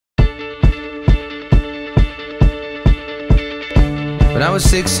When I was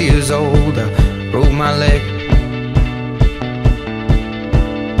 6 years old, I broke my leg.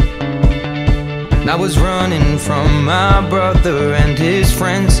 And I was running from my brother and his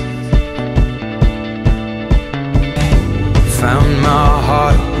friends. Found my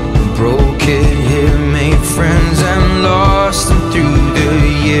heart, broke it here, made friends and lost them through the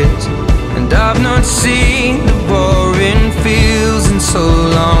years. And I've not seen the boring fields in so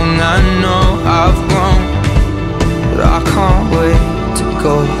long. I know I've grown, but I can't wait to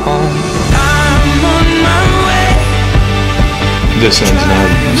go home. I'm on my way. This ends now,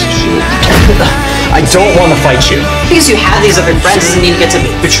 you piece of shit. I don't want to fight you. Because you have these other friends doesn't mean you get to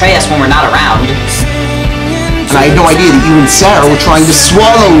betray us when we're not around. And I had no idea that you and Sarah were trying to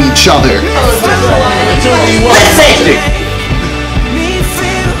swallow each other. Let's say